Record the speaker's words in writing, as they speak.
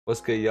What's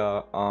good,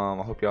 y'all?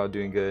 I hope y'all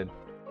doing good.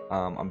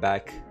 I'm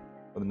back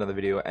with another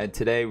video, and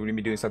today we're gonna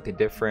be doing something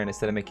different.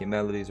 Instead of making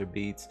melodies or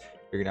beats,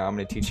 I'm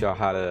gonna teach y'all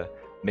how to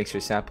mix your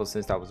samples,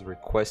 since that was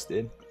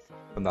requested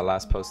from the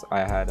last post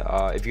I had.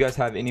 If you guys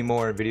have any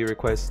more video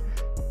requests,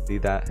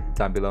 leave that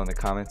down below in the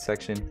comment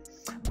section.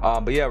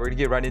 But yeah, we're gonna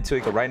get right into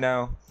it. Right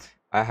now,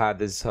 I have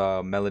this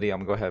melody. I'm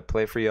gonna go ahead and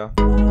play it for y'all.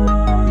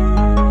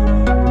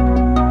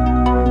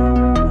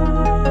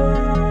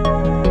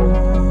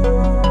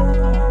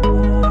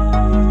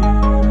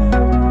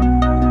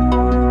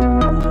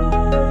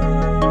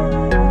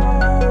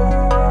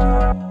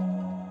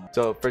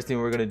 So first thing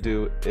we're gonna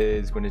do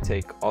is we're gonna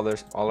take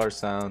all our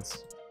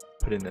sounds,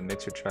 put it in the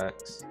mixer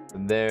tracks.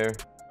 From there,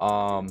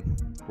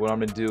 what I'm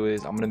gonna do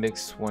is I'm gonna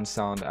mix one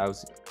sound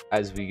as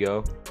we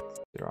go.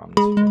 Alright,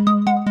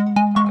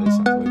 this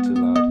sounds way too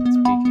loud. It's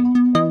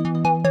peaking.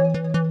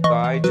 So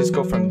I just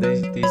go from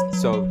these.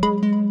 So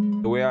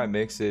the way I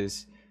mix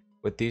is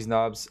with these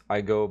knobs,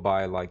 I go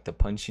by like the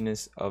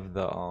punchiness of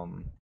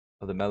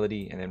the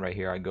melody, and then right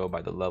here I go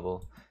by the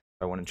level.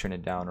 If I want to turn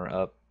it down or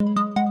up. A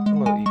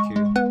little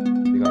EQ.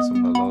 We got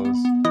some lows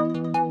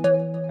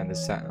and the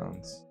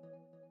sounds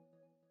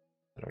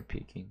that are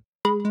peaking.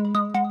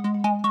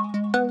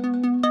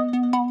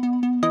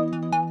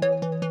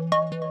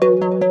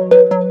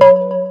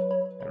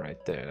 And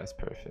right there, that's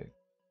perfect.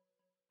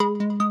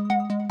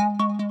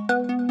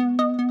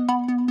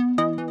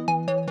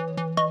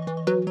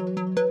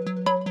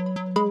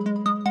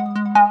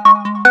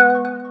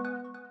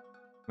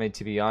 I mean,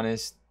 to be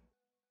honest,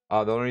 the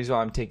only reason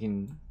why I'm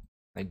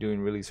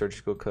doing really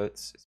surgical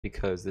cuts is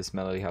because this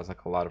melody has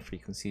like a lot of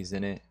frequencies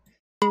in it.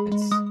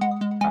 It's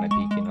kind of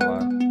peaking a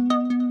lot.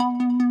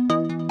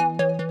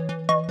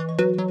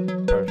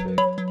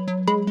 Perfect.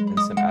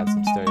 And add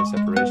some stereo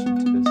separation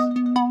to this.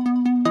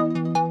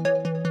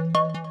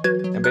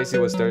 And basically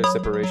what stereo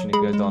separation, if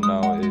you guys don't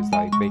know, is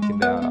like making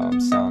the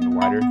sound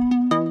wider.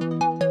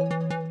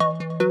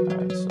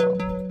 Alright, so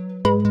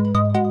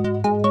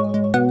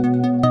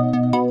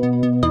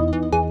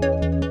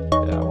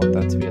yeah, I want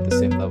that to be at the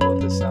same level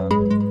of the sound.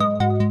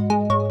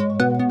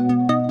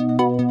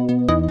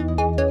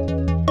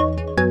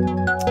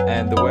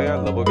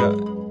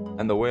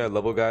 The way I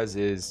level guys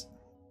is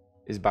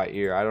by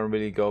ear. I don't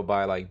really go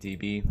by like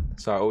dB,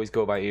 so I always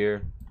go by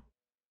ear.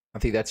 I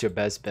think that's your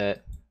best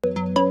bet.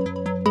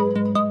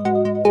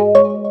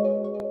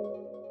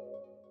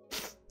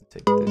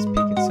 Take this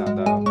peaking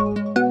sound out.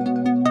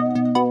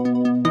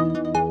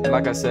 And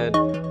like I said,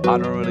 I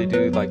don't really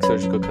do like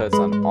surgical cuts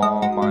on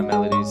all my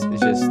melodies.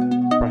 It's just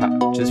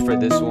perhaps just for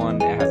this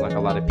one, it has like a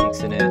lot of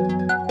peaks in it,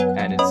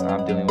 and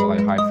I'm dealing with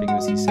like high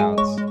frequency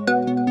sounds.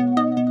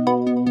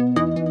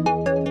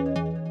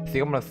 I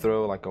think I'm gonna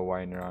throw like a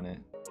widener on it.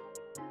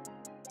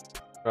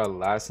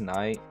 Last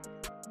night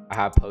I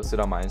had posted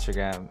on my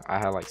Instagram, I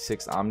had like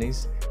 6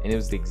 omnis, and it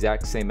was the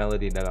exact same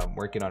melody that I'm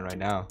working on right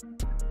now.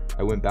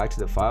 I went back to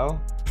the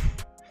file.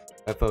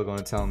 That fella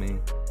gonna tell me,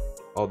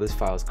 oh, this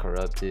file is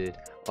corrupted,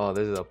 oh,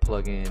 there's a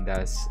plugin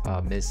that's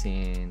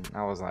missing.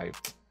 I was like,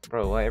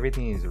 bro, what?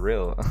 Everything is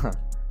real.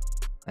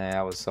 And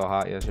I was so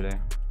hot yesterday,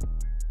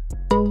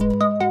 but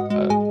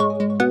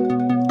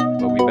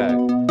we back.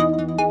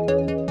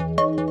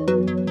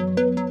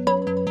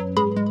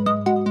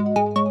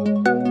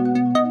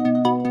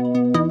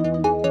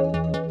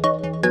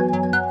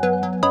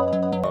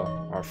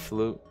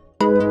 Flute.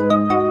 I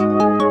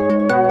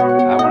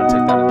want to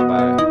take that in the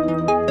bag.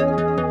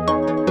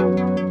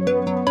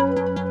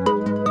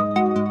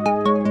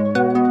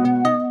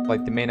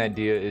 Like the main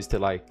idea is to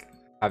like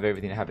have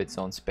everything have its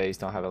own space,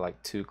 don't have it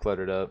like too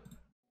cluttered up.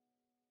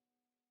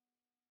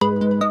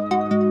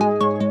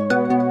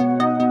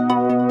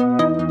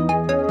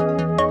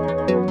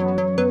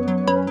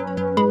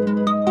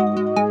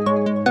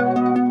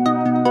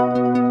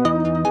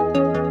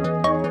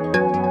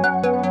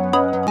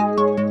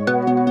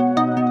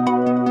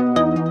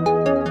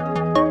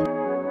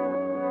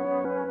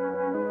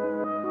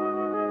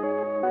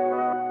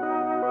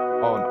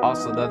 Oh, and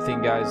also another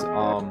thing, guys,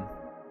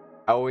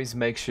 I always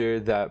make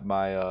sure that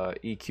my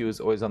EQ is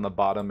always on the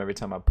bottom every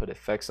time I put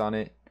effects on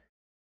it.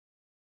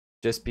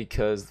 Just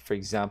because, for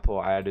example,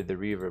 I added the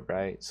reverb,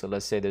 right? So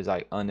let's say there's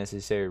like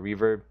unnecessary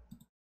reverb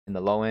in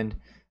the low end,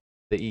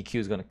 the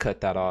EQ is gonna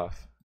cut that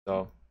off.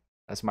 So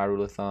that's my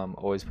rule of thumb.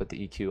 Always put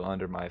the EQ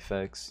under my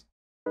effects.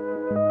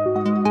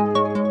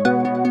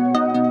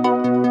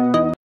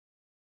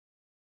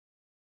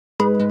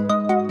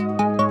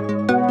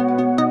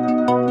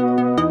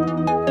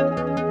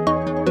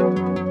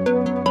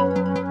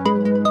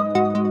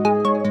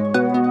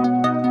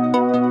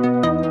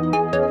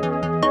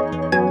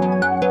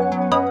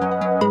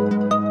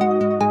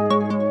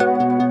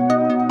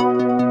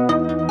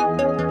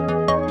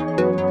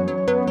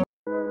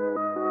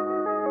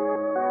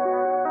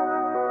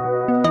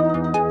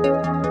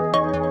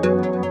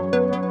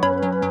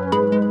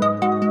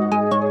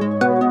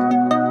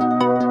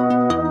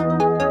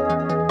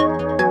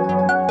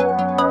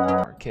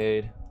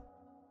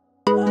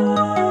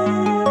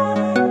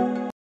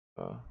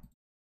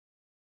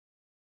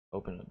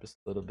 Open it up just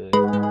a little bit.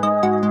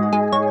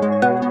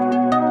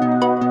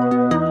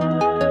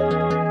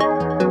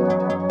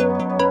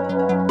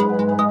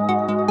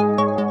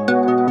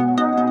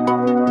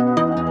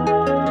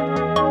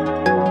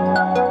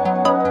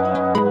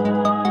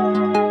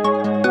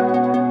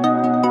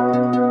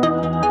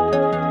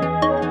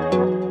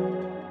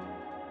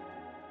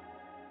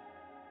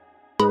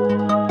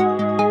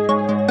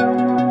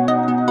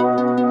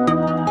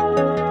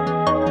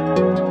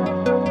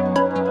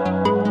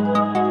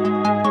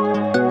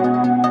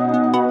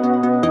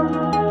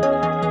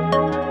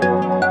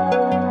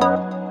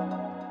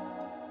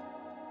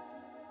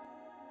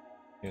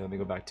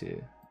 back to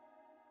you.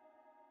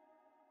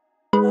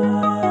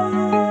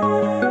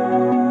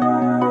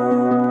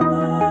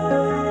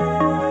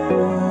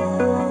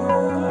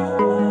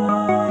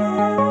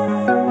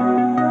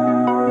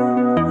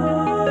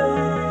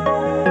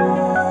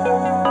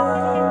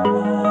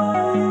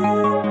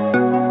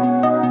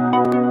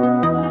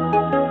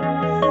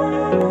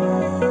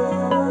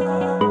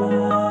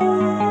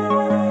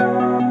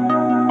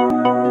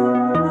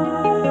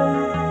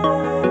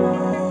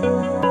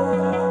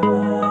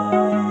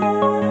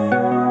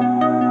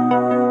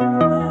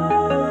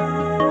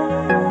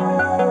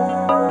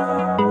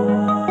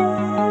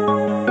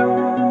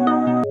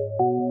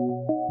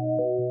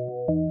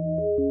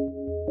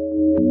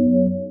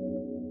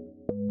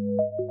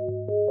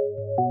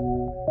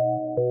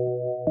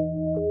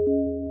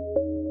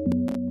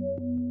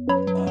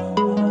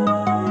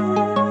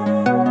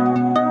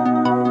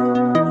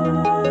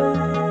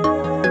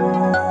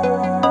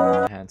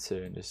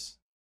 And just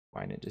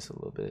wind it just a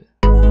little bit.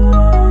 I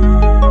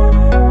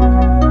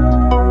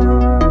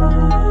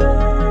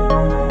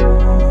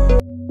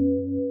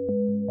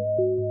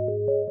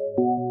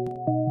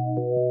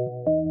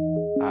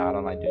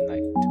don't like doing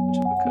like too much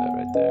of a cut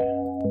right there.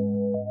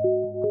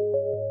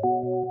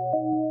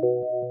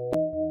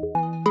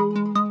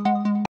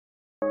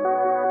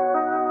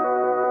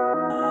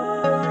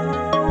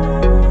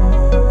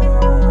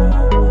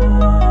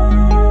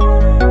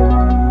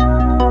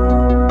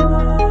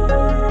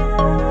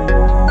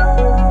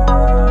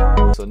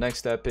 Next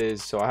step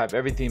is, so I have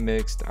everything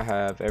mixed, I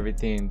have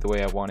everything the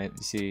way I want it.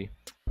 You see,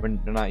 we're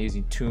not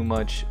using too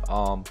much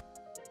oh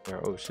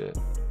shit,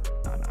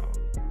 no.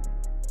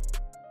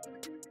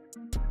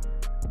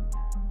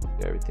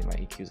 Everything, my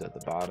EQ's at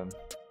the bottom.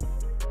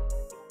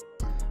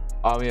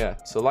 Yeah,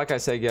 so like I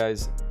said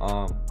guys,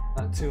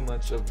 not too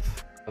much of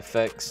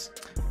effects.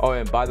 Oh,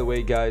 and by the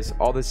way guys,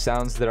 all the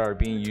sounds that are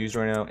being used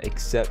right now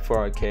except for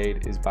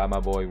arcade is by my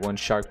boy One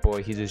Shark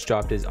Boy. He just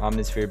dropped his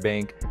Omnisphere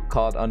bank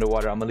called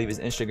Underwater. I'm gonna leave his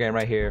Instagram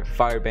right here,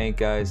 fire bank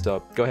guys,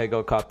 so go ahead,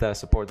 go cop that,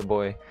 support the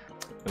boy.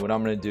 And what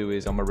I'm gonna do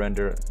is I'm gonna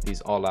render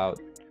these all out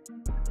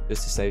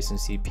just to save some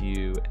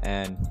CPU,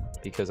 and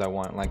because I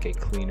want like a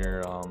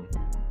cleaner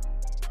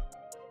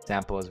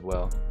sample as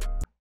well.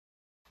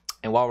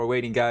 And while we're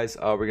waiting guys,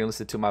 we're gonna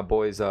listen to my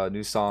boy's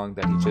new song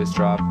that he just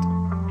dropped.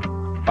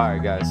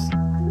 Alright guys,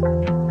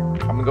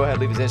 I'm gonna go ahead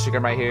and leave his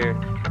Instagram right here.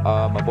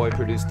 My boy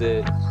produced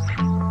it,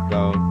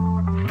 so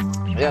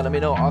yeah, let me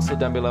know also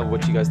down below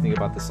what you guys think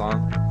about the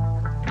song.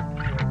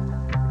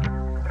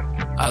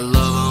 I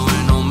love her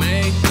with no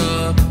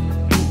makeup,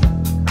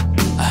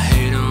 I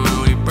hate her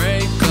when we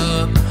break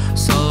up.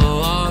 So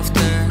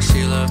often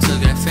she loves to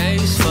get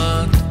face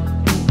fucked.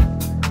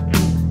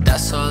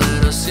 That's our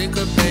little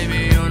secret,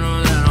 baby, you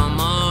know that I'm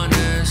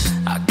honest.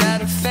 I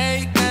got a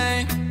fake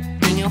name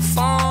in your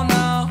phone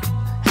now.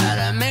 How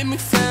that made me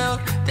feel,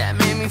 that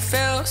made me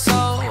feel so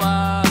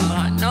wild.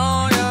 I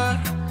know your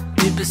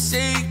deepest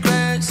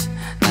secrets,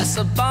 that's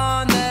a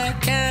bond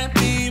that can't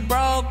be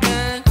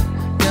broken.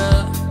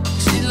 Yeah,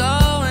 she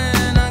low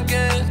and I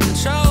get the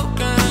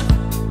choking.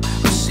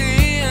 When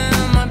she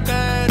in my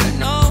bed, I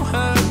know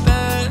her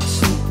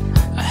best.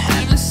 I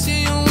haven't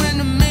seen you in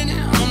a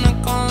minute, I'm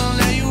not gonna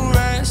let you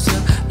rest.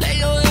 Yeah, lay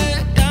your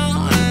head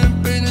down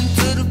and breathe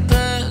into the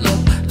pillow.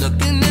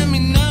 Looking at me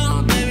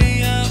now,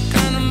 baby, I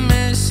kinda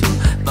miss you,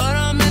 but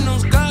I'm in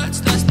those guts,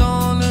 that's the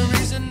only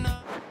reason I...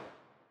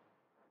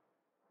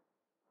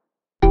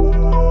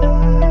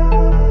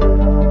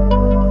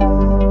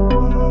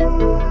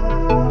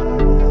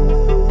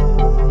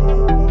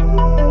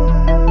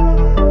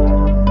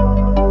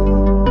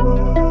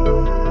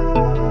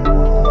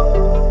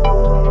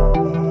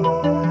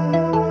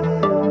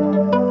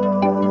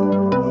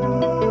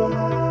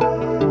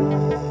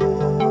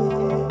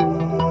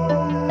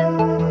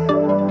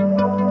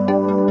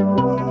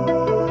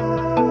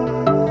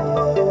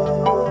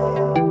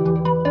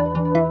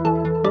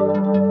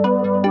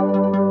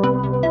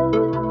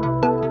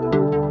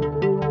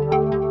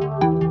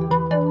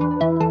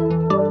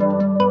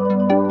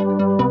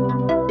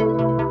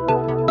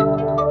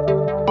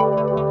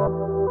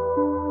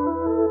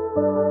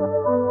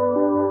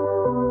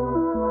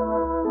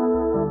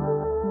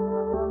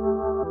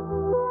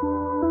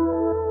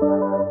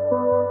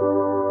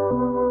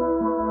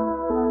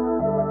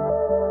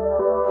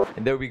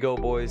 And there we go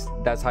boys,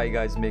 that's how you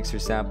guys mix your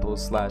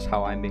samples slash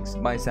how I mix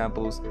my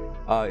samples.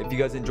 If you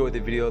guys enjoyed the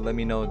video, let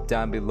me know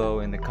down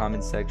below in the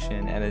comment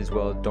section, and as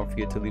well don't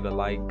forget to leave a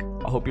like.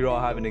 I hope you're all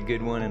having a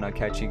good one, and I'll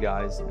catch you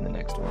guys in the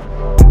next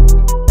one.